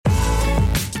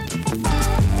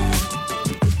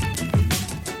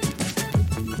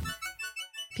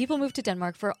People move to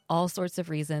Denmark for all sorts of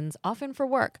reasons, often for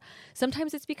work.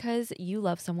 Sometimes it's because you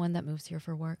love someone that moves here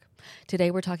for work.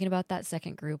 Today, we're talking about that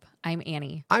second group. I'm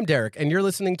Annie. I'm Derek, and you're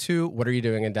listening to What Are You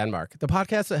Doing in Denmark, the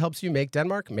podcast that helps you make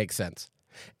Denmark make sense.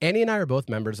 Annie and I are both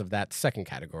members of that second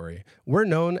category. We're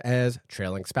known as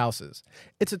trailing spouses.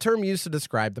 It's a term used to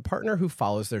describe the partner who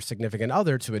follows their significant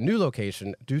other to a new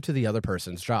location due to the other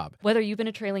person's job. Whether you've been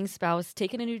a trailing spouse,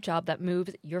 taken a new job that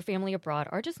moves your family abroad,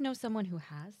 or just know someone who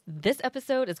has, this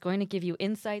episode is going to give you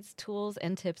insights, tools,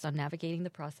 and tips on navigating the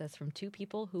process from two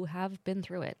people who have been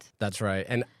through it. That's right.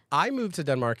 And I moved to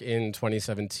Denmark in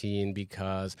 2017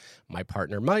 because my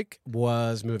partner, Mike,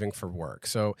 was moving for work.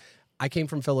 So I came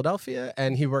from Philadelphia,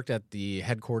 and he worked at the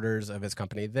headquarters of his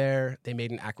company there. They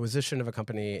made an acquisition of a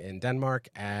company in Denmark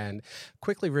and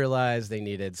quickly realized they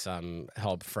needed some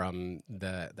help from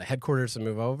the headquarters to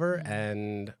move over,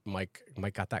 and Mike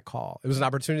got that call. It was an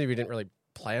opportunity we didn't really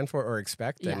plan for or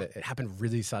expect, and it happened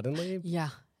really suddenly. Yeah.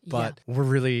 But we're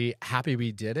really happy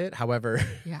we did it. However,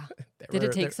 did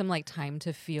it take some time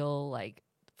to feel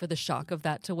for the shock of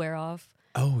that to wear off?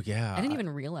 Oh, yeah. I didn't even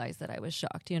realize that I was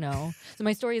shocked, So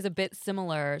my story is a bit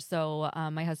similar. So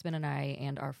my husband and I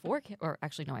and our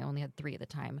I only had 3 at the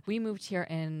time. We moved here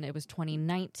it was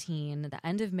 2019, the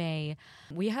end of May.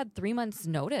 We had 3 months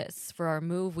notice for our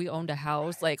move. We owned a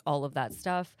house, all of that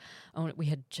stuff. We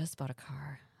had just bought a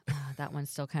car. That one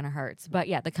still kind of hurts. But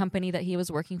yeah, the company that he was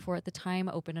working for at the time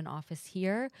opened an office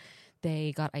here.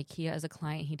 They got IKEA as a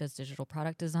client. He does digital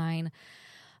product design.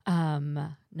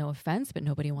 No offense, but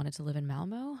nobody wanted to live in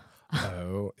Malmo.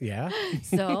 Oh, yeah.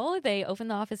 So they opened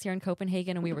the office here in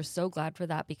Copenhagen, and we were so glad for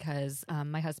that because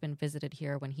my husband visited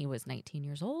here when he was 19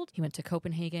 years old. He went to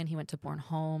Copenhagen. He went to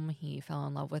Bornholm. He fell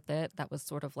in love with it. That was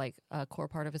sort of a core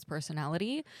part of his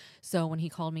personality. So when he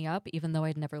called me up, even though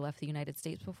I'd never left the United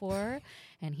States before,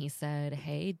 and he said,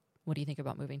 "Hey, what do you think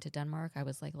about moving to Denmark?" I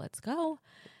was like, "Let's go."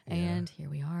 And here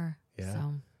we are. Yeah.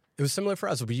 So it was similar for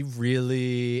us.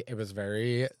 It was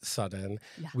very sudden.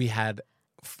 Yeah. We had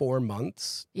 4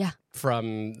 months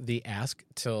from the ask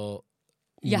till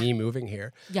me moving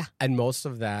here. Yeah. And most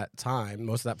of that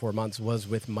 4 months was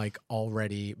with Mike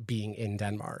already being in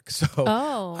Denmark. So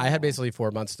I had basically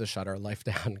 4 months to shut our life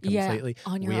down completely.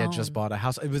 On your we own. had just bought a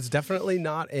house. It was definitely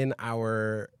not in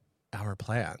our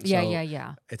plan.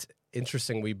 Yeah. It's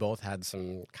interesting. We both had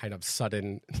some kind of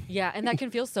sudden. Yeah, and that can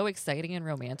feel so exciting and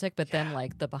romantic, but then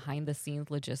the behind the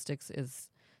scenes logistics is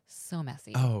so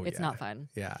messy. Oh, it's not fun.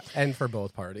 Yeah, and for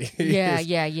both parties.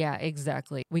 Yeah,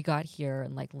 exactly. We got here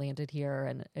and landed here,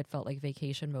 and it felt like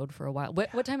vacation mode for a while.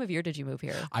 What time of year did you move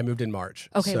here? I moved in March.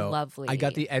 Okay, so lovely. I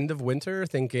got the end of winter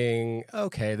thinking,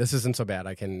 okay, this isn't so bad.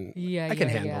 I can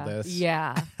handle this.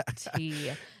 Yeah.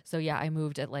 So I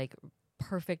moved at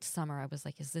perfect summer. I was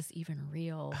like, is this even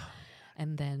real?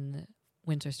 And then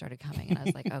winter started coming, and I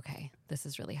was like, okay, this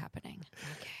is really happening.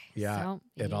 Okay. Yeah, so,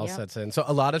 it all sets in. So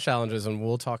a lot of challenges, and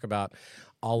we'll talk about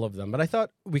all of them. But I thought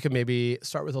we could maybe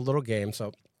start with a little game.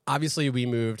 So obviously we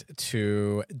moved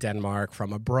to Denmark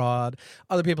from abroad.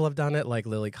 Other people have done it, like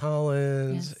Lily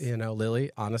Collins. Yes.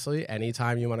 Lily, honestly,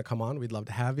 anytime you want to come on, we'd love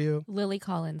to have you. Lily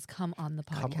Collins, come on the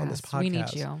podcast. Come on this podcast. We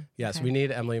need you. Yes, Okay. we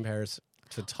need Emily in Paris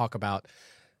to talk about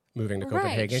moving to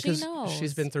Copenhagen she knows.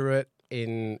 she's been through it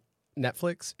in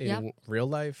Netflix, in real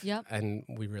life, Yep. and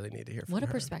we really need to hear from What a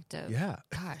her. perspective. Yeah.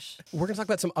 Gosh. We're going to talk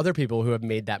about some other people who have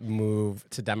made that move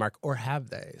to Denmark, or have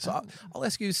they? So I'll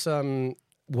ask you some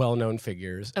well-known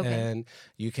figures, and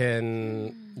you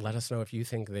can let us know if you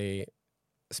think they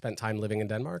spent time living in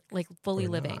Denmark. Fully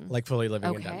living. Fully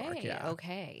living in Denmark, yeah.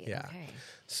 Okay. Yeah. Okay.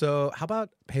 So how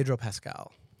about Pedro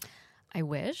Pascal? I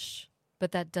wish,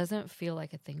 but that doesn't feel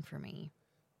like a thing for me.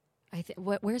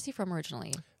 Where is he from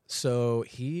originally? So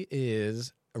he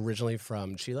is originally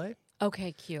from Chile.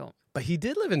 Okay, cute. But he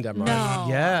did live in Denmark. No.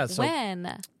 Yeah. So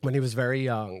when he was very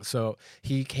young. So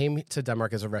he came to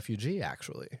Denmark as a refugee,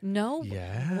 actually. No.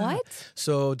 Yeah. What?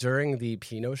 So during the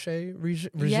Pinochet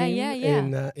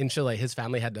regime in Chile, his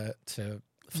family had to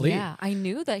flee. Yeah, I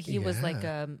knew that he was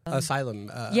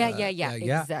asylum.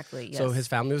 Exactly. Yes. So his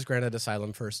family was granted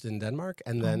asylum first in Denmark,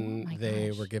 and then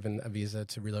they were given a visa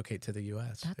to relocate to the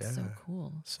U.S. That's so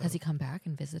cool. Has he come back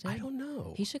and visited? I don't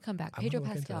know. He should come back. Pedro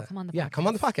Pascal, come on the podcast. Yeah, come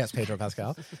on the podcast, Pedro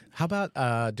Pascal. How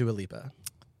about Dua Lipa?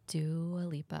 Dua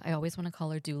Lipa. I always want to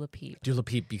call her Dula Peep. Dula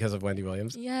Peep because of Wendy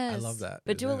Williams. Yes. I love that.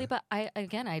 But Dua Lipa, I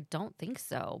don't think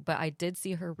so. But I did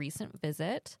see her recent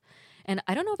visit. And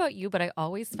I don't know about you, but I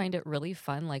always find it really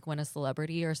fun, like when a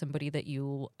celebrity or somebody that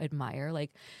you admire,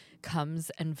 like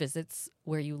comes and visits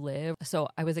where you live. So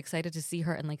I was excited to see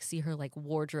her and like see her like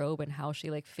wardrobe and how she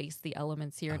like faced the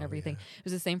elements here and everything. Yeah. It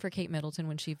was the same for Kate Middleton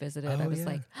when she visited. Oh, I was yeah.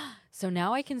 like, so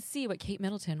now I can see what Kate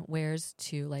Middleton wears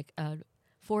to like a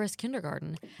forest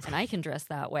kindergarten, and I can dress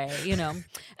that way, you know.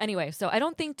 Anyway, so I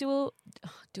don't think Dula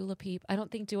Peep. I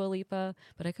don't think Dua Lipa,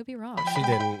 but I could be wrong. She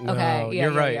didn't. No, Okay, yeah,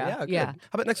 you're yeah, right. yeah, Yeah, good. yeah. How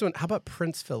about next one? How about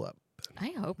Prince Philip?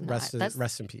 I hope not.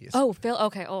 Rest in peace. Oh, Phil.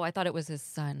 Okay. Oh, I thought it was his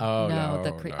son. Oh, no,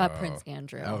 the no. Prince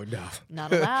Andrew. Oh no,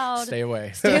 Not allowed. Stay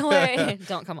away. Stay away.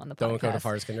 Don't come on the podcast. Don't go to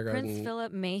Forest Kindergarten. Prince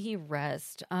Philip, may he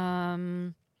rest.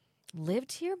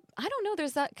 Lived here. I don't know.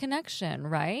 There's that connection,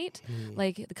 right?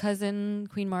 Like the cousin,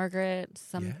 Queen Margaret,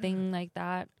 something like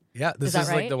that. Yeah, this that is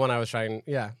like right? the one I was trying.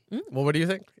 Yeah. Well, what do you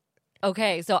think?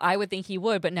 Okay, so I would think he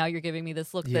would, but now you're giving me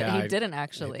this look that Yeah, he didn't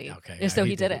actually. Okay. Yeah, so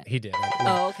he didn't. He didn't. No.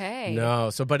 Oh, okay. No.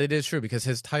 So, but it is true because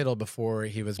his title before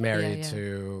he was married Yeah.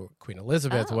 to Queen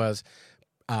Elizabeth Oh. was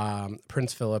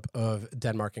Prince Philip of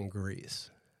Denmark and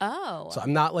Greece. Oh. So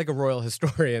I'm not like a royal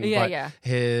historian, Yeah, but yeah.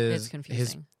 his It's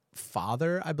confusing.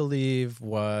 father, I believe,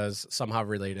 was somehow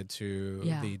related to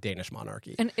Yeah. the Danish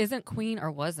monarchy. And wasn't Queen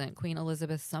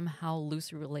Elizabeth somehow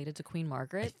loosely related to Queen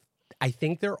Margaret? I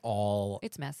think they're all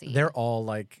It's messy.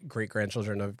 like great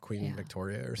grandchildren of Queen Yeah.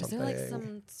 Victoria or Is something. there like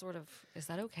some sort of, is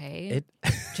that okay? It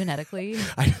Genetically?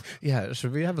 yeah,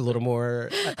 should we have a little more,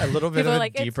 a little bit People of are a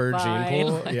like, "It's deeper gene fine."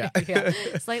 pool? Like, Yeah.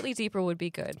 Slightly deeper would be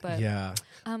good, but Yeah.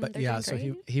 But they're yeah, doing so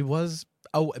great. he was,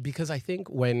 because I think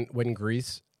when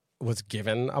Greece was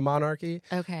given a monarchy,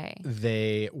 Okay.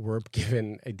 they were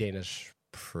given a Danish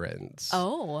prince.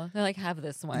 Oh, they're like, have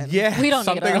this one. Yeah, We don't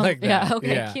something need 'em. like that. Yeah,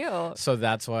 okay, Yeah. cute. So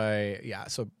that's why,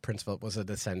 so Prince Philip was a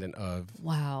descendant of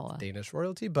Wow. Danish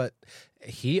royalty, but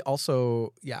he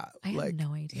also, I had like,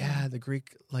 no idea. yeah, the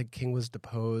Greek like king was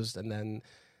deposed, and then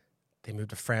they moved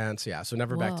to France. Yeah, so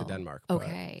never back to Whoa. Denmark. But,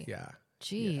 Okay. yeah.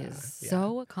 Jeez. Yeah.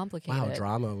 So complicated. Wow,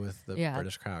 drama with the Yeah.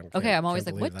 British crown. Okay, Can't- I'm always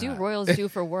can't like, what believe do that. royals do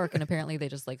for work? And apparently they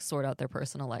just like sort out their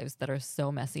personal lives that are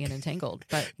so messy and entangled.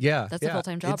 But Yeah, That's a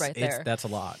full-time job right there. That's a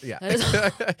lot. Yeah. That is-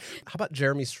 How about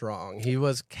Jeremy Strong? He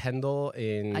was Kendall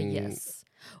in. yes.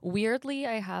 Weirdly,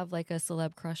 I have like a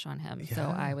celeb crush on him. So Yeah.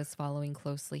 I was following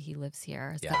closely. He lives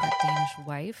here. He's Yeah. got that Danish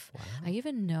wife. Wow. I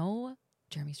even know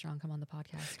Jeremy Strong, come on the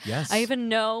podcast. Yes. I even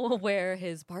know where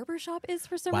his barbershop is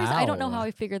for some reason. I don't know Wow. how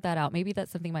I figured that out. Maybe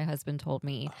that's something my husband told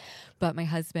me. But my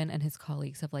husband and his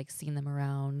colleagues have like seen them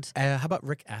around. How about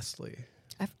Rick Astley?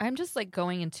 I'm just like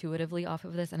going intuitively off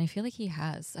of this, and I feel like he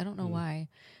has. I don't know why.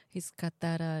 He's got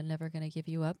that never gonna give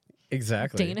you up.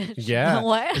 Exactly. Danish? Yeah.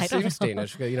 What? I It don't seems know.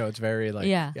 Danish. You know, it's very like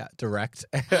Yeah. direct.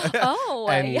 Oh,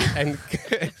 and yeah. and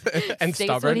and States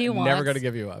what stubborn. he Never wants. going to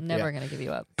give you up. Never Yeah. gonna give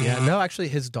you up. Yeah. No, actually,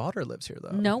 his daughter lives here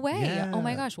though. No way. Yeah. Oh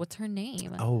my gosh, what's her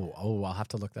name? Oh, I'll have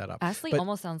to look that up. Astley But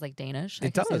almost sounds like Danish. I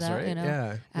it can say does, that, right? You know?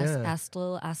 Yeah. Yeah.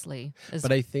 Astley. Is,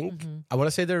 But I think Mm-hmm. I want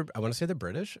to say they're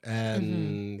British,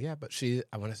 and yeah, but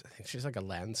I think she's like a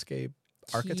landscape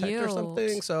architect or something.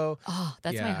 Cute. So oh,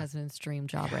 that's my Yeah. husband's dream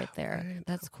job right there. right?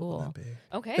 That's How cool would cool.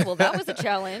 that be? Okay, well, that was a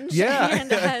challenge. Yeah.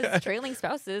 And as trailing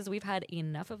spouses, we've had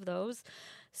enough of those.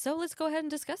 So let's go ahead and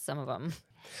discuss some of them.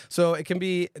 So it can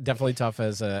be definitely tough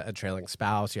as a trailing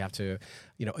spouse. You have to,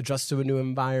 adjust to a new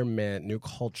environment, new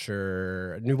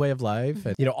culture, new way of life,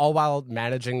 and all while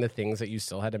managing the things that you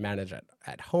still had to manage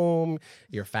at home,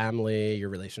 your family, your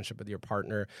relationship with your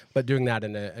partner, but doing that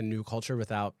in a new culture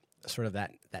without sort of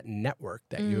that network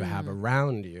that you have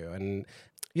around you. And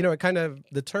it kind of,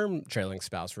 the term trailing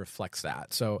spouse reflects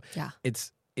that. So Yeah.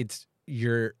 it's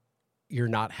you're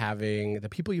not having the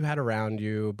people you had around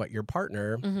you, but your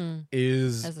partner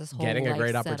is Has this whole getting a life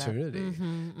great setup. opportunity.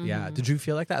 Mhm, Yeah. mhm. Did you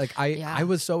feel like that? Like Yeah. I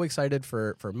was so excited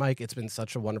for Mike. It's been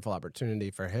such a wonderful opportunity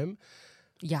for him.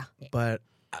 Yeah. But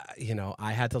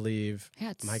I had to leave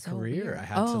Yeah, it's my so career. weird. I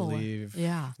had to Oh, leave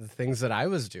yeah. the things that I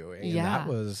was doing. And Yeah. that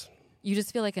was You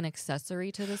just feel like an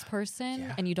accessory to this person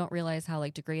Yeah. and you don't realize how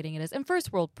like degrading it is. And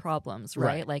first world problems, right?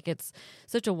 Right. Like it's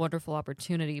such a wonderful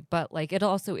opportunity, but like it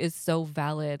also is so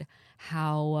valid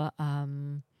how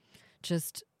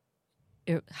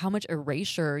how much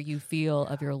erasure you feel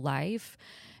of your life.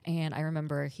 And I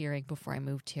remember hearing before I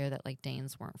moved here that like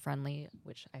Danes weren't friendly,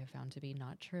 which I found to be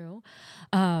not true.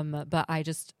 But I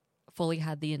just fully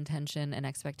had the intention and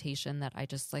expectation that I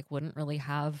just like wouldn't really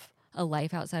have a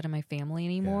life outside of my family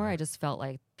anymore. Yeah. I just felt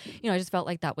like,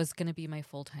 that was going to be my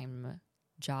full-time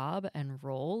job and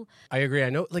role. I agree. I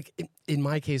know, like in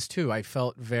my case too, I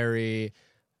felt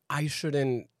I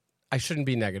shouldn't I shouldn't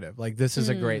be negative. Like, this is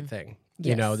a great thing.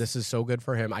 You know, this is so good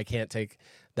for him. I can't take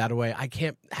that away. I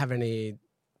can't have any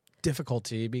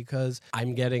difficulty because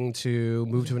I'm getting to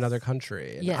move to another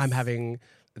country. And I'm having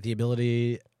the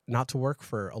ability not to work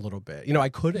for a little bit. You know, I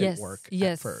couldn't work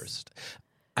at first.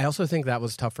 I also think that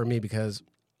was tough for me because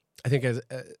I think as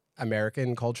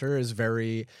American culture is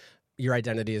very, your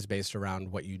identity is based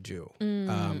around what you do,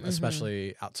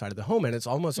 especially outside of the home. And it's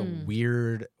almost a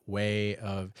weird way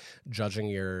of judging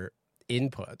your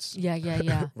inputs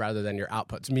rather than your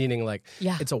outputs, meaning like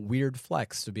it's a weird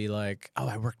flex to be like, oh,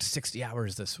 I worked 60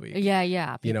 hours this week.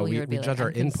 You know, we judge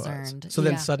our inputs. So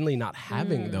then suddenly not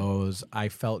having those, I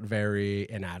felt very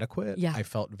inadequate. I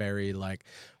felt very like,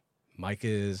 Mike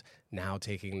is now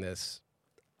taking this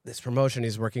promotion.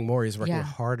 He's working more. He's working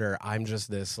harder. I'm just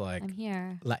this like, I'm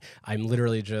here. Like, I'm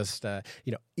literally just,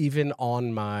 you know, even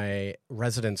on my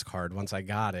residence card, once I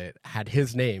got it, had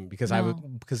his name because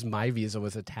because my visa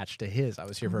was attached to his. I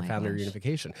was here for family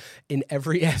reunification. In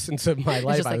every essence of my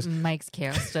life, just I was Mike's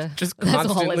Kersta. just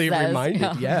constantly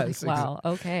reminded. Yes. Wow.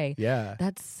 Okay. Yeah.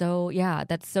 That's so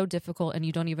difficult. And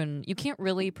you can't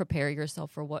really prepare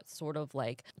yourself for what sort of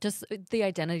like just the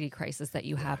identity crisis that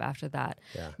you have after that.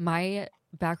 My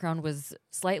background was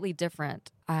slightly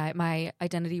different. My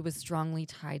identity was strongly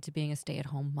tied to being a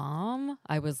stay-at-home mom.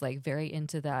 I was like very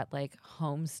into that like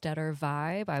homesteader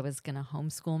vibe. I was gonna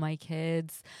homeschool my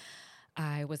kids.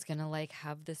 I was gonna like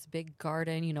have this big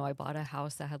garden. You know, I bought a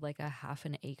house that had like a half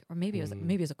an acre, or maybe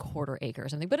it was a quarter acre or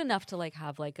something, but enough to like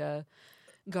have like a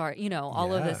garden. You know,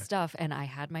 all of this stuff. And I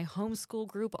had my homeschool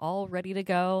group all ready to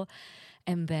go.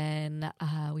 And then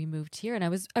we moved here, and I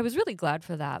was really glad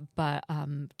for that. But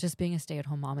just being a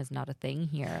stay-at-home mom is not a thing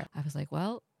here. I was like,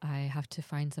 well, I have to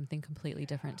find something completely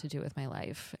different to do with my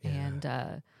life, and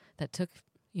that took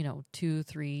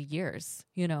 2-3 years.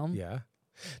 You know. Yeah.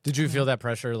 Did you feel that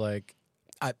pressure? Like,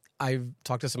 I've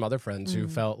talked to some other friends who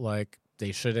felt like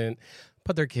they shouldn't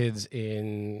put their kids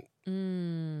in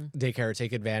daycare or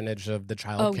take advantage of the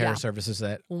child care services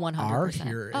that 100%. are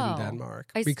here in Denmark.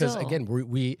 Because again,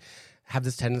 we have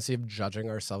this tendency of judging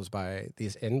ourselves by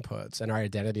these inputs, and our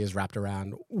identity is wrapped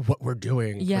around what we're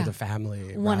doing for the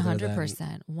family.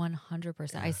 100%.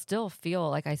 100%. I still feel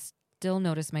like I still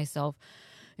notice myself,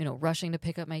 rushing to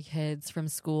pick up my kids from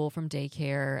school, from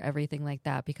daycare, everything like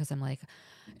that, because I'm like,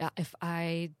 if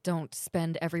I don't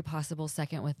spend every possible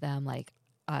second with them, like,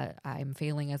 I'm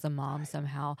failing as a mom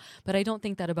somehow, but I don't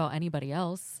think that about anybody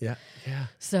else. Yeah.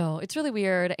 So it's really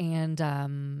weird, and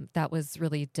that was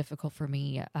really difficult for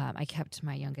me. I kept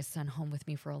my youngest son home with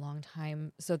me for a long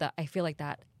time, so that I feel like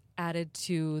that added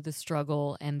to the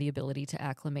struggle and the ability to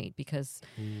acclimate, because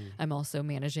I'm also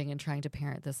managing and trying to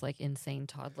parent this like insane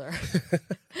toddler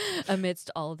amidst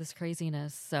all of this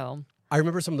craziness. So I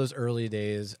remember some of those early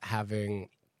days having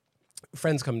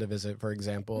friends come to visit, for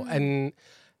example, and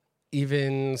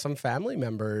even some family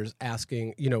members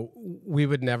asking, we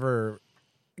would never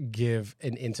give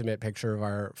an intimate picture of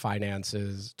our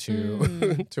finances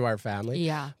to to our family.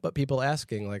 Yeah. But people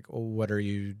asking like, what are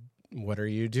you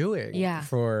doing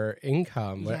for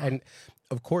income? Yeah. And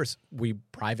of course, we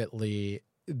privately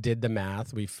did the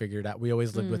math. We figured out we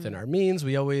always lived within our means.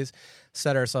 We always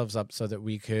set ourselves up so that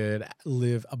we could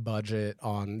live a budget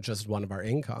on just one of our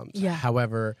incomes. Yeah.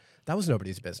 However, that was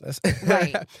nobody's business.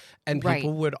 Right. And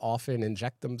people would often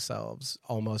inject themselves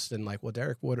almost in like, well,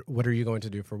 Derek, what are you going to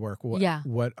do for work? What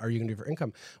are you going to do for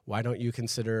income? Why don't you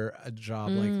consider a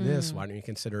job like this? Why don't you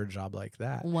consider a job like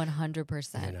that?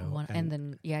 100%. And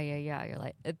then, you're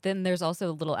like, then there's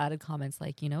also little added comments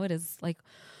like, it is like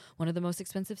one of the most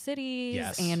expensive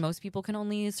cities, and most people can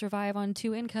only survive on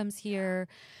 2 incomes here.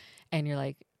 And you're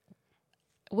like,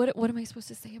 what am I supposed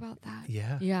to say about that?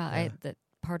 Yeah. That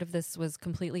part of this was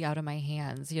completely out of my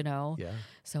hands, Yeah.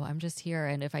 So I'm just here,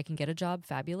 and if I can get a job,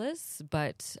 fabulous.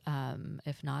 But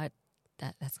if not,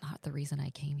 that's not the reason I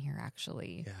came here,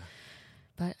 actually. Yeah.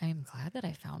 But I'm glad that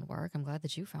I found work. I'm glad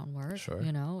that you found work. Sure.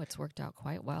 It's worked out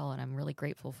quite well, and I'm really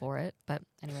grateful for it. But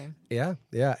anyway. Yeah.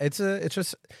 It's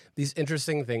just these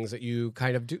interesting things that you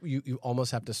kind of do. You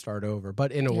almost have to start over,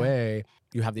 but in a way,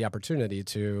 you have the opportunity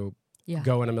to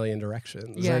go in a million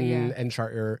directions and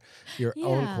chart your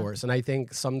own course. And I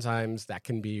think sometimes that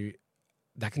can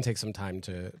take some time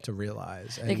to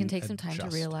realize. It can take some time to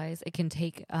realize. It can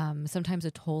take sometimes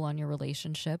a toll on your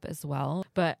relationship as well.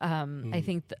 But I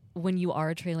think when you are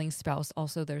a trailing spouse,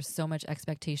 also there's so much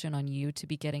expectation on you to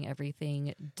be getting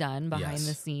everything done behind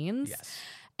the scenes. Yes.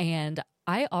 And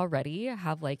I already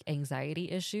have like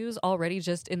anxiety issues already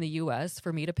just in the US.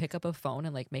 For me to pick up a phone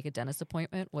and like make a dentist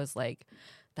appointment was like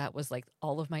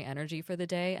all of my energy for the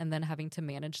day. And then having to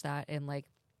manage that in like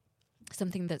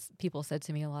something that people said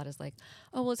to me a lot is like,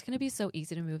 oh, well, it's going to be so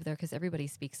easy to move there because everybody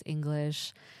speaks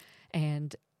English.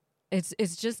 And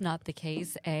it's just not the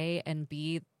case, A, and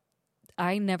B,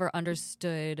 I never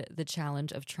understood the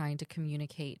challenge of trying to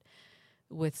communicate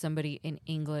with somebody in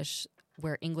English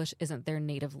where English isn't their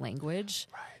native language.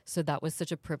 Right. So that was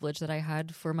such a privilege that I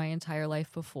had for my entire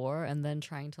life before, and then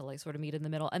trying to like sort of meet in the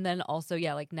middle. And then also,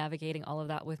 yeah, like navigating all of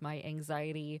that with my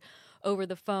anxiety over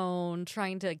the phone,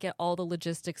 trying to get all the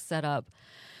logistics set up.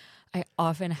 I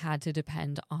often had to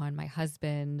depend on my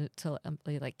husband to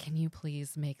be like, can you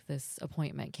please make this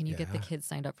appointment? Can you get the kids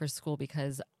signed up for school?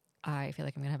 Because I feel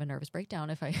like I'm going to have a nervous breakdown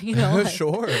if I, like,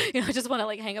 Sure. I just want to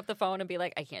like hang up the phone and be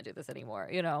like, I can't do this anymore,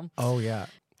 Oh, yeah.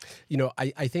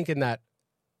 I think in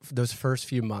those first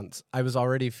few months, I was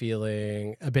already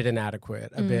feeling a bit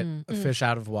inadequate, a bit a fish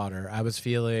out of water. I was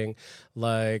feeling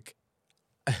like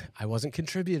I wasn't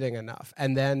contributing enough.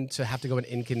 And then to have to go and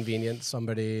inconvenience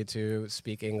somebody to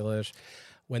speak English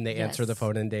when they answer the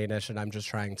phone in Danish and I'm just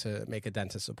trying to make a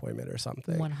dentist appointment or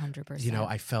something. 100%.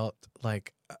 I felt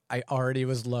like I already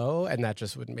was low, and that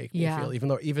just would make me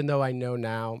feel, even though I know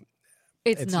now,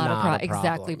 it's not a problem.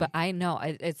 Exactly. But I know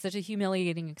it's such a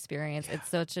humiliating experience. Yeah. It's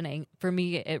such for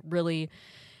me, it really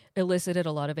elicited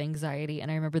a lot of anxiety.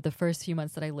 And I remember the first few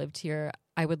months that I lived here,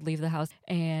 I would leave the house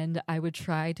and I would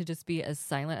try to just be as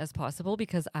silent as possible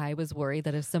because I was worried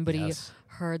that if somebody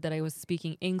heard that I was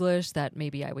speaking English, that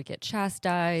maybe I would get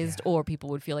chastised or people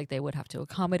would feel like they would have to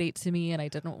accommodate to me, and I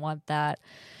didn't want that.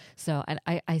 So, and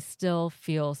I still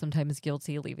feel sometimes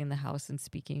guilty leaving the house and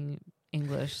speaking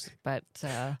English, but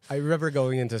I remember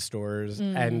going into stores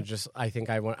and just I think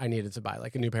I needed to buy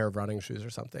like a new pair of running shoes or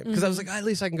something because I was like, at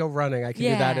least I can go running. I can do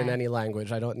that in any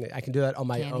language. I can do that on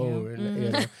my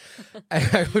own. And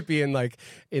I would be in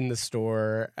the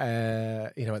store,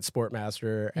 at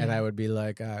Sportmaster, and I would be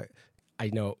like, I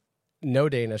know no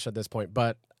Danish at this point,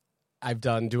 but I've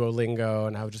done Duolingo,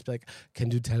 and I would just be like, can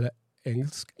du tell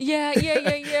English?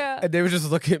 Yeah. And they would just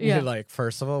look at me like,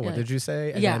 first of all, what did you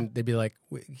say? And then they'd be like,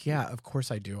 yeah, of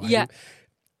course I do. Yeah.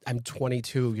 I'm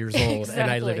 22 years old and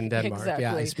I live in Denmark. Exactly.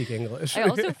 Yeah, I speak English. I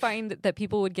also find that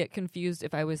people would get confused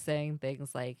if I was saying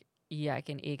things like, jeg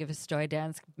kan ikke forstå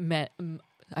dansk.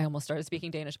 I almost started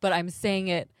speaking Danish, but I'm saying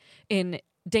it in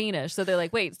Danish. So they're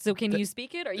like, wait, so can you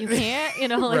speak it or you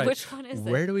can't? Right. Which one is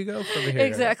it? Where do we go from here?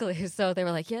 Exactly. So they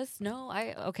were like, yes, no,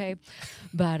 okay.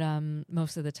 But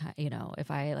most of the time,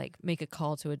 if I like make a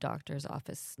call to a doctor's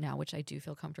office now, which I do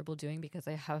feel comfortable doing because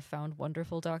I have found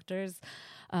wonderful doctors,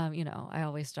 I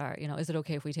always start, is it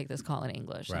okay if we take this call in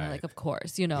English? Right. And they're like, of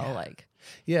course,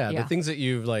 the things that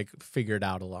you've figured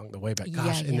out along the way. But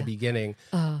gosh, in the beginning,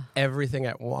 everything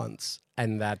at once.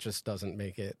 And that just doesn't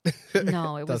make it.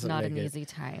 No, it was not an easy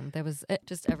time. There was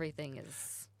just everything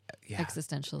is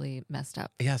existentially messed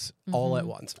up. Yes, all at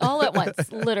once. All at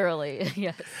once, literally.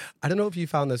 Yes. I don't know if you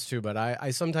found this too, but I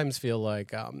sometimes feel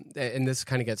like, and this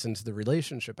kind of gets into the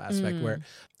relationship aspect where,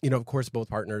 of course, both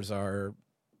partners are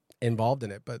involved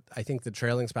in it, but I think the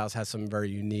trailing spouse has some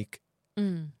very unique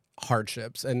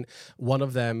hardships. And one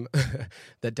of them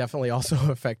that definitely also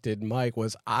affected Mike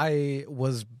was I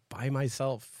was by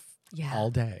myself all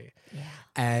day. Yeah.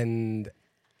 And,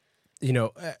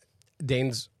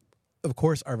 Danes, of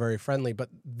course, are very friendly, but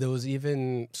those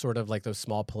even sort of like those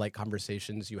small polite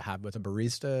conversations you have with a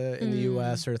barista in the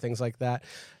U.S. or things like that,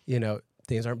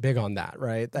 Danes aren't big on that,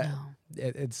 right?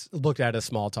 It's looked at as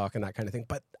small talk and that kind of thing.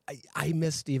 But I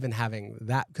missed even having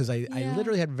that because I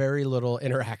literally had very little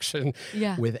interaction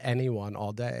with anyone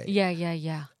all day.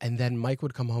 Yeah. And then Mike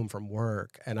would come home from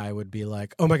work and I would be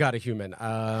like, oh my God, a human.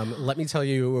 Let me tell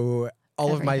you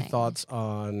all of my thoughts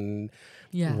on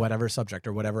whatever subject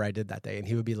or whatever I did that day. And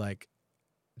he would be like,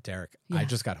 Derek, I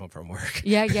just got home from work.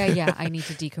 Yeah. I need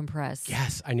to decompress.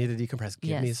 Yes, I need to decompress.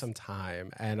 Give me some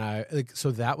time. And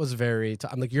so that was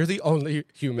I'm like, you're the only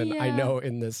human I know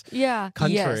in this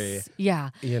country. Yes. Yeah.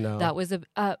 That was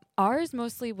ours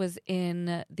mostly was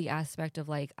in the aspect of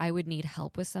like, I would need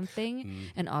help with something.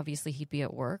 And obviously he'd be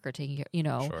at work or taking care,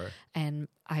 Sure. And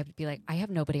I would be like, I have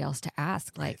nobody else to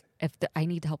ask. Like, if I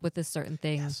need help with this certain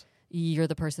thing, you're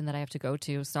the person that I have to go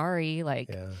to. Sorry.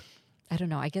 I don't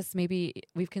know. I guess maybe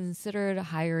we've considered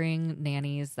hiring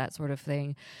nannies, that sort of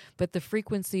thing. But the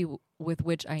frequency with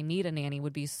which I need a nanny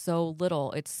would be so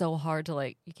little. It's so hard to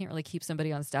you can't really keep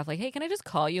somebody on staff. Like, hey, can I just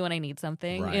call you when I need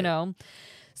something? Right.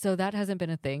 So that hasn't been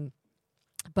a thing.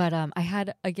 But I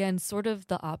had, again, sort of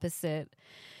the opposite.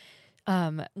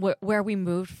 Where we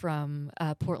moved from,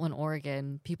 Portland,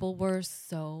 Oregon, people were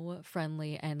so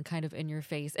friendly and kind of in your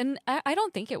face. And I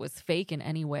don't think it was fake in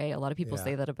any way. A lot of people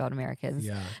say that about Americans.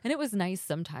 Yeah. And it was nice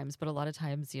sometimes, but a lot of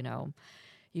times,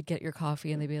 you'd get your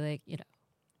coffee and they'd be like,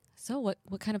 so what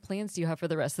kind of plans do you have for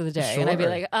the rest of the day? Sure. And I'd be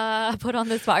like, put on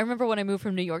this spot. I remember when I moved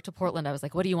from New York to Portland, I was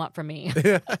like, what do you want from me?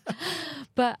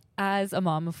 But as a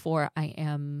mom of 4, I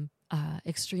am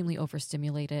extremely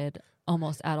overstimulated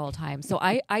almost at all times. So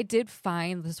I did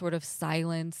find the sort of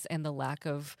silence and the lack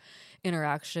of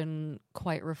interaction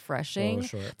quite refreshing. Oh,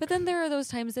 sure. But then there are those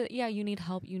times that, you need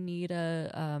help. You need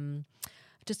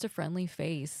just a friendly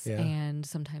face. Yeah. And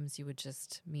sometimes you would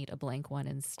just meet a blank one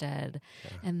instead.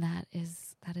 Yeah. And that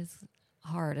is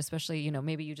hard, especially,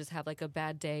 maybe you just have like a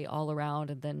bad day all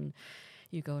around, and then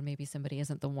you go and maybe somebody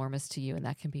isn't the warmest to you, and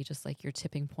that can be just like your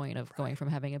tipping point of going from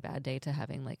having a bad day to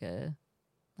having like a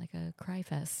cry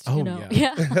fest. Oh,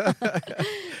 Yeah.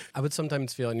 I would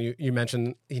sometimes feel, and you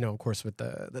mentioned, of course, with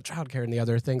the childcare and the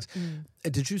other things,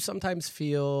 did you sometimes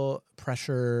feel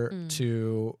pressure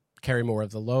to carry more of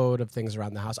the load of things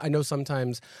around the house? I know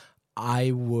sometimes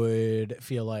I would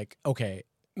feel like, okay,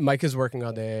 Mike is working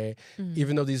all day.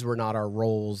 Even though these were not our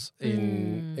roles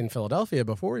in Philadelphia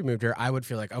before we moved here, I would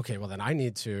feel like, okay, well then I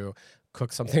need to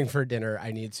cook something for dinner.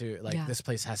 I need to, this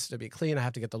place has to be clean. I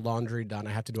have to get the laundry done.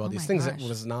 I have to do all these things. Gosh. That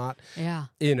was not,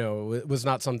 it was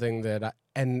not something that,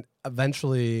 and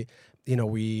eventually,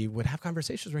 we would have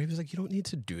conversations where he was like, you don't need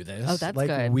to do this. Oh, that's like,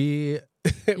 good.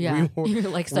 Yeah. You're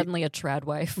like suddenly a trad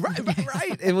wife.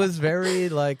 Right. It was very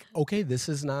like, okay, this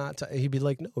is not, he'd be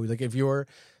like, no, like if you're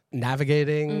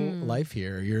navigating life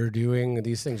here, you're doing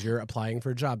these things, you're applying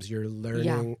for jobs, you're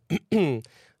learning,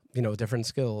 different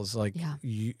skills. Like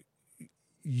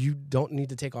you don't need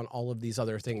to take on all of these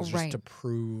other things just to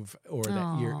prove or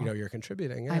that you're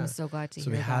contributing. Yeah. I'm so glad to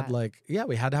hear we had that.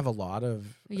 we had to have a lot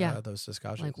of those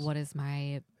discussions. Like, what is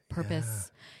my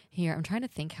purpose here? I'm trying to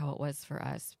think how it was for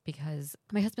us, because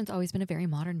my husband's always been a very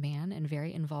modern man and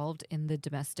very involved in the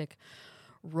domestic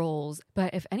roles.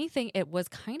 But if anything, it was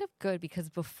kind of good, because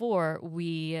before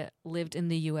we lived in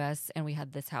the US and we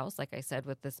had this house, like I said,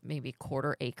 with this maybe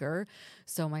 1/4 acre.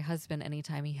 So my husband,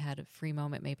 anytime he had a free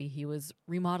moment, maybe he was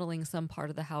remodeling some part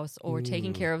of the house or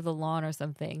taking care of the lawn or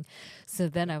something. So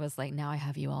then I was like, now I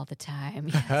have you all the time.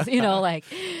 Yes. Like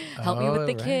help me with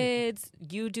the kids,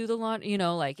 you do the lawn,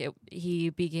 he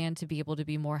began to be able to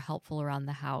be more helpful around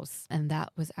the house. And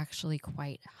that was actually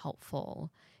quite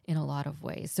helpful in a lot of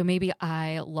ways. So maybe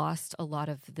I lost a lot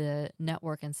of the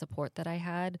network and support that I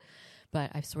had, but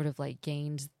I've sort of like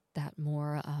gained that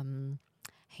more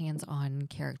hands-on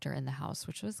character in the house,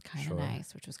 which was kind of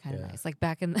nice, nice. Like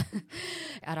back in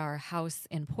at our house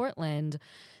in Portland,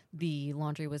 the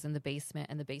laundry was in the basement,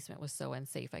 and the basement was so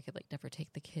unsafe. I could never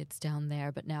take the kids down there.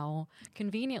 But now,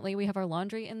 conveniently, we have our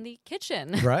laundry in the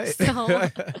kitchen. Right. So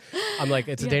I'm like,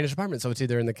 it's a Danish apartment, so it's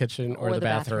either in the kitchen or the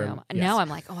bathroom. Yes. Now I'm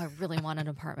like, I really want an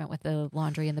apartment with the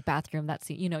laundry in the bathroom. That's,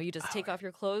 you just take off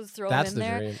your clothes, throw them in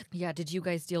there. Dream. Yeah. Did you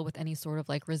guys deal with any sort of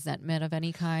resentment of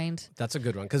any kind? That's a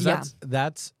good one, because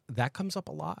that comes up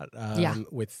a lot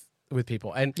with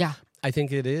people. And I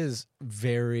think it is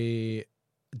very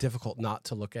difficult not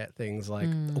to look at things like,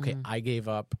 okay, I gave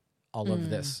up all of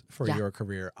this for your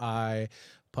career. I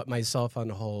put myself on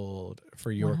hold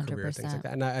for your 100%. Career, things like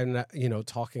that. And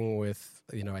talking with,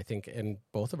 I think in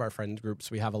both of our friend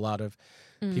groups, we have a lot of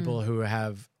people who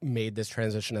have made this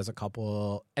transition as a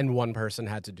couple, and one person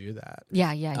had to do that.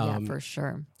 Yeah, for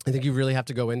sure. I think you really have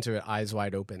to go into it eyes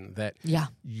wide open that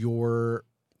you're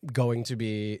going to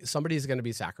be, somebody's going to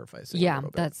be sacrificing. Yeah,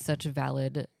 that's such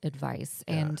valid advice.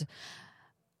 Yeah. And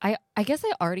I guess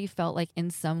I already felt like in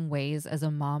some ways as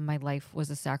a mom, my life was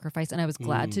a sacrifice, and I was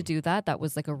glad to do that. That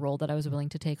was like a role that I was willing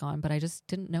to take on, but I just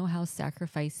didn't know how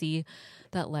sacrificey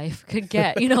that life could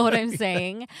get. You know what I'm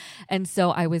saying? And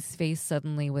so I was faced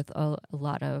suddenly with a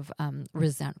lot of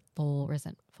resentful,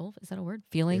 is that a word?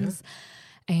 Feelings.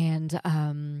 Yeah. And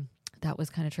that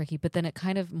was kind of tricky. But then it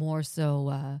kind of more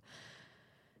so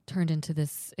turned into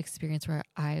this experience where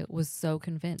I was so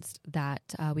convinced that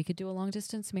we could do a long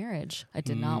distance marriage. I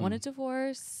did not want a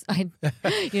divorce. I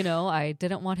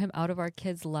didn't want him out of our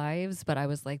kids' lives, but I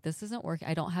was like, this isn't working.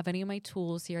 I don't have any of my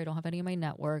tools here. I don't have any of my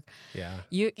network. Yeah.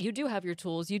 You do have your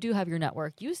tools. You do have your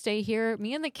network. You stay here.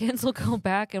 Me and the kids will go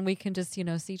back, and we can just,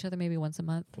 see each other maybe once a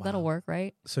month. Wow. That'll work,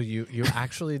 right? So you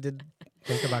actually did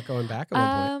think about going back at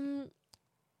one point?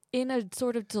 In a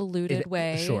sort of diluted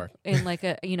way. Sure. In like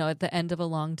at the end of a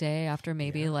long day, after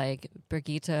maybe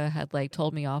Brigitte had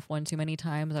told me off one too many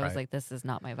times, I was like, this is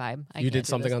not my vibe. You did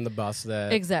something on the bus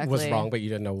that was wrong, but you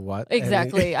didn't know what.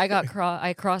 Exactly.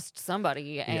 I crossed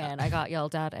somebody and I got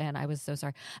yelled at, and I was so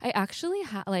sorry. I actually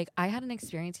I had an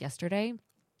experience yesterday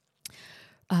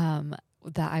that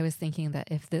I was thinking that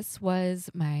if this was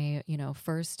my,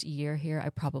 first year here, I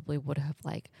probably would have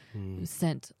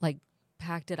sent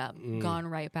packed it up, gone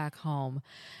right back home.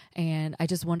 And I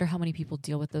just wonder how many people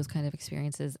deal with those kind of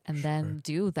experiences and then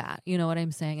do that. You know what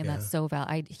I'm saying? And that's so valid.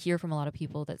 I hear from a lot of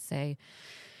people that say,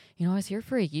 you know, I was here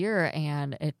for a year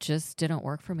and it just didn't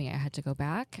work for me. I had to go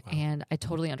back. Wow. And I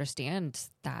totally understand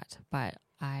that. But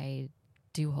I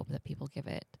do hope that people give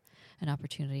it an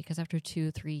opportunity, because after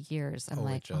 2-3 years, I'm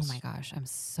like, oh my gosh, I'm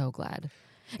so glad.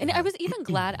 And I was even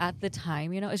glad at the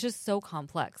time, you know, it's just so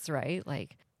complex, right?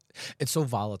 Like, it's so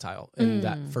volatile in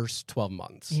that first 12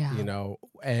 months, you know,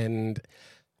 and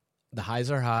the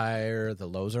highs are higher, the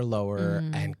lows are lower.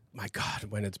 And my God,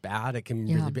 when it's bad, it can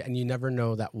really be, and you never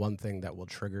know that one thing that will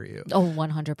trigger you. Oh,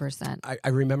 100%. I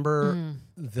remember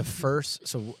the first,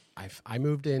 so I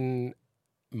moved in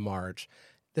March.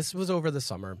 This was over the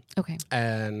summer. Okay.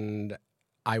 And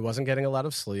I wasn't getting a lot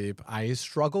of sleep. I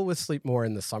struggle with sleep more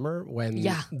in the summer when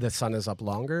the sun is up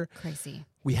longer. Crazy.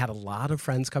 We had a lot of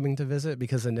friends coming to visit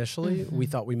because initially we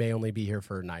thought we may only be here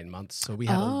for 9 months. So we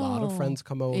had a lot of friends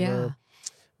come over. Yeah.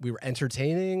 We were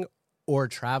entertaining or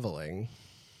traveling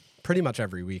pretty much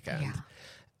every weekend. Yeah.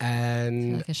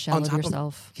 And like a shell on of top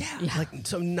yourself. Like,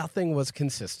 so nothing was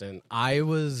consistent. I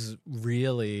was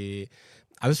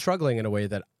struggling in a way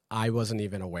that I wasn't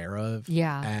even aware of.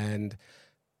 Yeah. And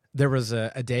there was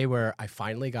a day where I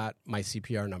finally got my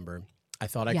CPR number. I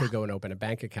thought I could go and open a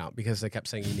bank account because they kept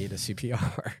saying you need a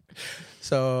CPR.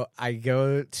 So I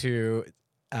go to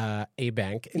a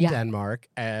bank in Denmark,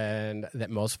 and that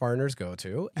most foreigners go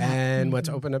to, and went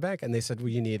to open a bank, and they said, well,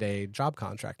 you need a job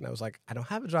contract. And I was like, I don't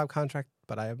have a job contract,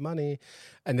 but I have money.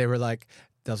 And they were like,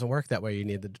 doesn't work that way. You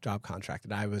need the job contract.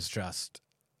 And I was just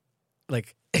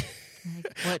like...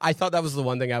 I thought that was the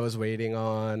one thing I was waiting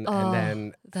on, and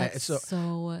then that's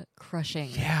so crushing.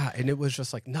 Yeah, and it was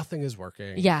just like nothing is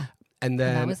working. Yeah, and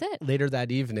then that was it. Later that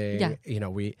evening, you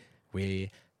know, we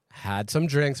had some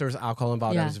drinks. There was alcohol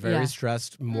involved. I was very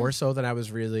stressed, more so than I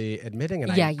was really admitting,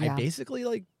 and I basically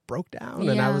like broke down,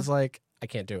 and I was like, I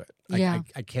can't do it.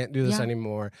 I can't do this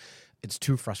anymore. It's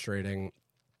too frustrating.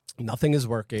 Nothing is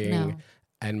working. No.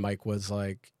 And Mike was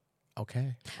like,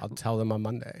 okay, I'll tell them on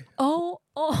Monday.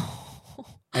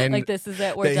 And like, this is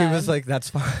it, we're done. He was like, that's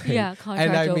fine. Yeah, contract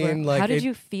and I over. mean, like, how did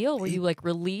you feel? Were you like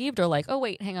relieved or like, oh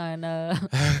wait, hang on?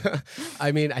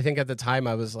 I mean, I think at the time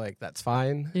I was like, that's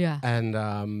fine. Yeah. And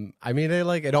I mean,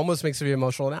 it almost makes me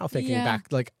emotional now thinking back.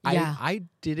 Like, I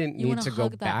didn't need to go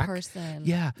back. That person.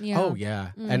 Yeah. Oh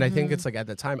yeah. And I think it's like at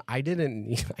the time I didn't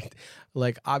need,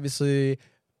 like, obviously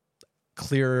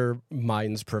clear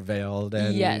minds prevailed,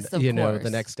 and you know, the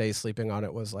next day sleeping on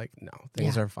it was like, no,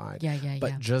 things are fine.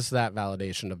 But just that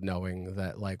validation of knowing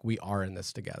that like we are in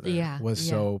this together was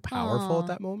so powerful at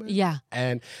that moment.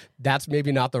 And that's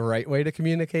maybe not the right way to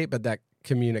communicate, but that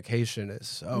communication is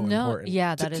so important.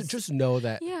 To just know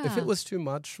that if it was too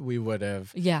much, we would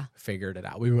have figured it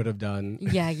out. We would have done.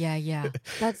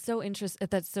 That's so interesting.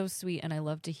 That's so sweet, and I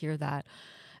love to hear that.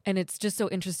 And it's just so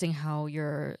interesting how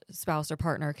your spouse or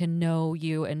partner can know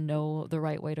you and know the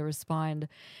right way to respond.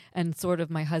 And sort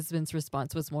of my husband's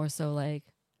response was more so like,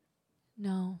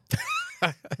 no,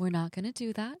 we're not going to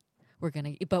do that.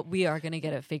 But we are going to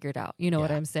get it figured out. You know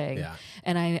what I'm saying? Yeah.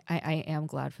 And I am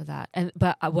glad for that.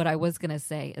 But what I was going to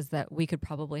say is that we could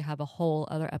probably have a whole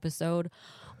other episode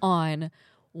on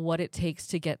what it takes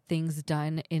to get things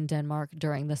done in Denmark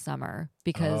during the summer,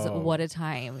 because what a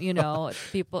time, you know,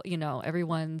 people, you know,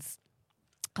 everyone's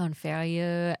on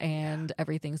ferie and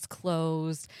everything's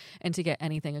closed, and to get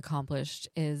anything accomplished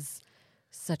is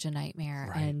such a nightmare.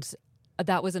 Right. And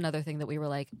that was another thing that we were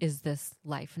like, is this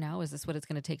life now? Is this what it's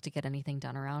going to take to get anything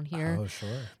done around here? Oh, sure.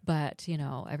 But, you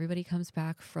know, everybody comes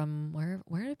back from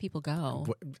where do people go?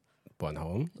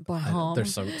 Bornholm.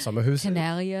 There's some of who's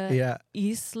Canalia,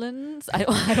 Eastlands. I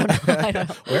don't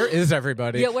know. Where is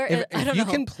everybody? Yeah, I don't know. You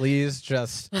can please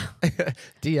just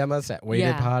DM us at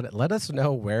WaitedPod. Let us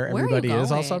know where everybody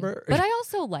is all summer. But I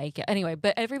also like it anyway.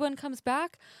 But everyone comes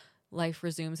back. Life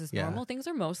resumes as normal. Things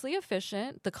are mostly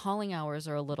efficient. The calling hours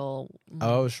are a little...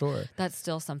 Oh, sure. That's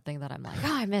still something that I'm like,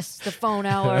 I missed the phone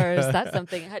hours. That's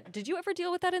something. Did you ever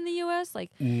deal with that in the U.S.?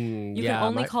 Like, you can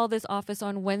only call this office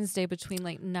on Wednesday between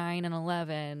like 9 and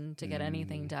 11 to get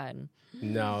anything done.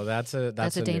 No, that's a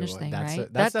Danish new thing, one. right?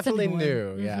 That's definitely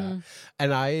new, yeah.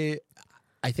 And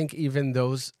I think even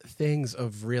those things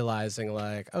of realizing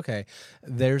like, okay,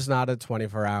 there's not a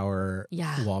 24-hour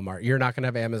Walmart. You're not going to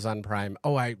have Amazon Prime.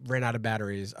 Oh, I ran out of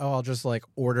batteries. Oh, I'll just like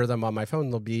order them on my phone.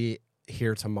 They'll be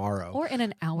here tomorrow. Or in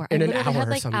an hour. In an hour had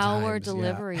like hour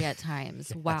delivery at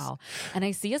times. Yes. Wow. And I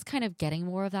see us kind of getting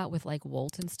more of that with like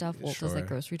Wolt and stuff. Wolt does like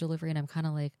grocery delivery, and I'm kind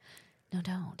of like, no,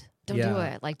 don't do Yeah.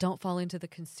 it. Like, don't fall into the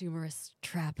consumerist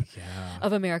trap Yeah.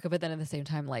 of America. But then at the same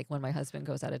time, like when my husband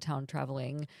goes out of town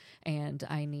traveling and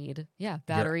I need,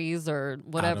 batteries or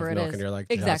whatever Out of it milk is. and you're like,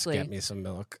 Exactly. just get me some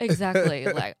milk. Exactly.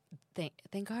 Like,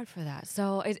 thank God for that.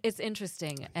 So it's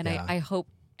interesting. And Yeah. I hope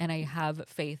and I have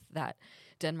faith that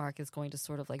Denmark is going to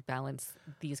sort of like balance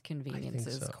these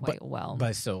conveniences so. quite well.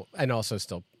 But still, and also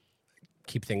still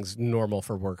keep things normal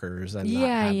for workers and not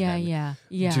yeah, have yeah, them yeah,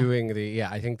 yeah. doing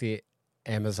I think the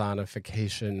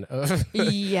Amazonification of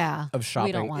Yeah. of We don't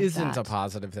shopping want isn't that. a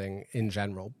positive thing in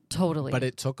general. Totally. But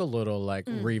it took a little like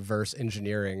reverse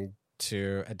engineering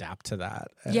to adapt to that.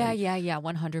 And yeah,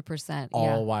 100%.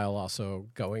 all while also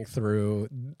going through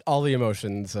all the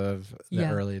emotions of the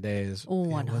Yeah. early days. Oh, It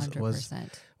 100%.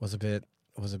 was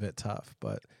a bit tough,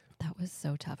 but That was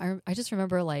so tough. I just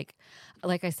remember like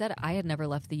I said, I had never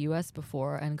left the U.S.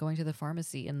 before and going to the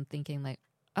pharmacy and thinking like,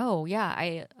 oh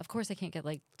yeah, of course I can't get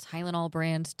like Tylenol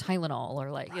brand Tylenol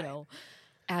or like,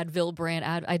 Advil brand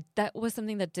that was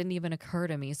something that didn't even occur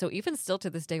to me. So even still to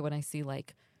this day when I see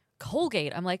like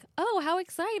Colgate, I'm like, oh, how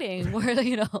exciting. Where,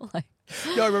 like.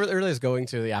 no, I remember the earliest going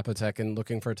to the apothec and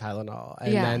looking for Tylenol,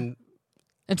 and Yeah. then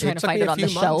And trying to took find me it a on the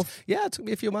few months. shelf. Yeah, it took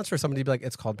me a few months for somebody to be like,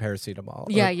 it's called paracetamol.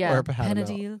 Yeah, or Panadil.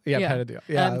 Panadil. Yeah, Panadil.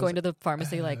 And Yeah, I'm going to the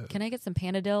pharmacy like, can I get some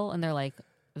Panadil? And they're like,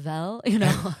 Vel,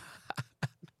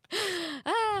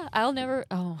 I'll never,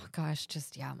 oh gosh,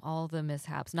 just, all the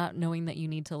mishaps, not knowing that you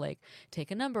need to like take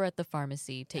a number at the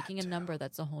pharmacy, taking a number,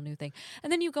 that's a whole new thing.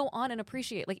 And then you go on and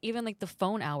appreciate, like even like the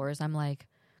phone hours, I'm like,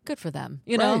 good for them,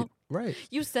 Right.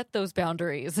 You set those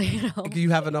boundaries, You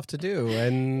have enough to do,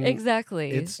 and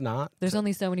Exactly. it's not. There's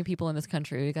only so many people in this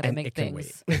country. We got to And make it can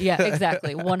things. Yeah,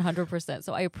 exactly. 100%.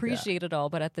 So I appreciate it all.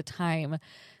 But at the time,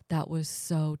 that was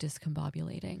so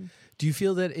discombobulating. Do you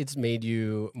feel that it's made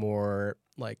you more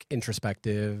like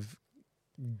introspective,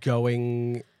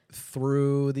 going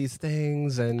through these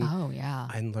things and Oh, yeah.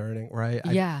 and learning? Right?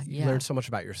 Yeah, You yeah. learn so much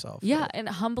about yourself. Yeah, and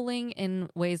humbling in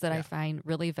ways that I Yeah. find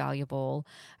really valuable.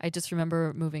 I just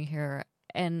remember moving here,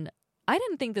 and I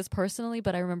didn't think this personally,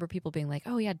 but I remember people being like,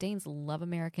 oh, yeah, Danes love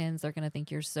Americans. They're going to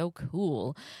think you're so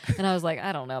cool. And I was like,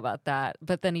 I don't know about that.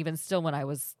 But then even still, when I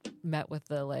was met with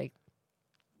the like,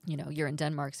 you're in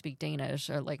Denmark, speak Danish,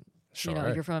 or like,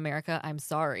 Sure. you're from America, I'm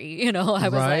sorry. I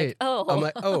was Right. like, oh. I'm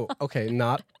like, oh, okay,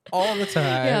 not all the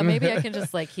time. Yeah, maybe I can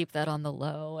just like keep that on the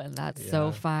low, and that's so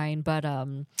Yeah. fine. But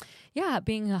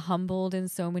being humbled in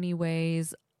so many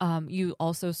ways. You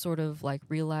also sort of like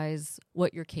realize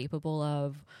what you're capable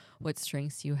of, what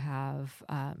strengths you have.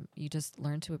 You just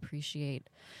learn to appreciate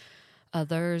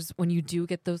others. When you do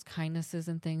get those kindnesses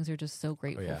and things, you're just so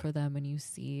grateful yeah. for them, and you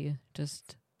see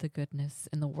just the goodness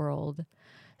in the world.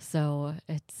 So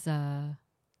it's I'm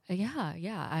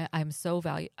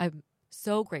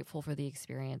so grateful for the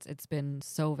experience. It's been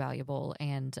so valuable,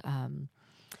 and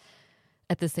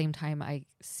at the same time, I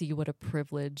see what a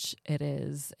privilege it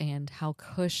is and how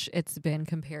cush it's been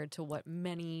compared to what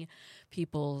many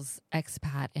people's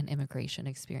expat and immigration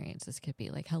experiences could be.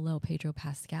 Like, hello, Pedro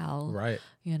Pascal. Right.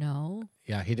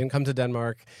 Yeah, he didn't come to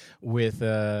Denmark with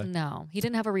No, he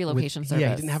didn't have a relocation service.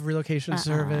 Yeah, he didn't have relocation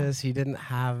service. He didn't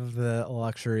have the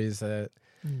luxuries that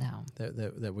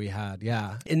we had.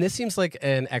 Yeah. And this seems like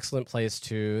an excellent place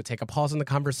to take a pause in the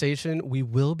conversation. We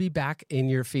will be back in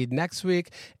your feed next week.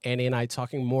 Annie and I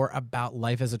talking more about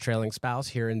life as a trailing spouse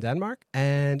here in Denmark.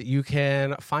 And you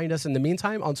can find us in the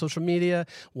meantime on social media.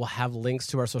 We'll have links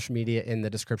to our social media in the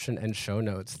description and show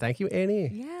notes. Thank you, Annie.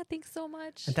 Yeah, thanks so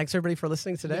much. And thanks everybody for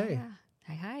listening today.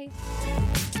 Yeah. Hi.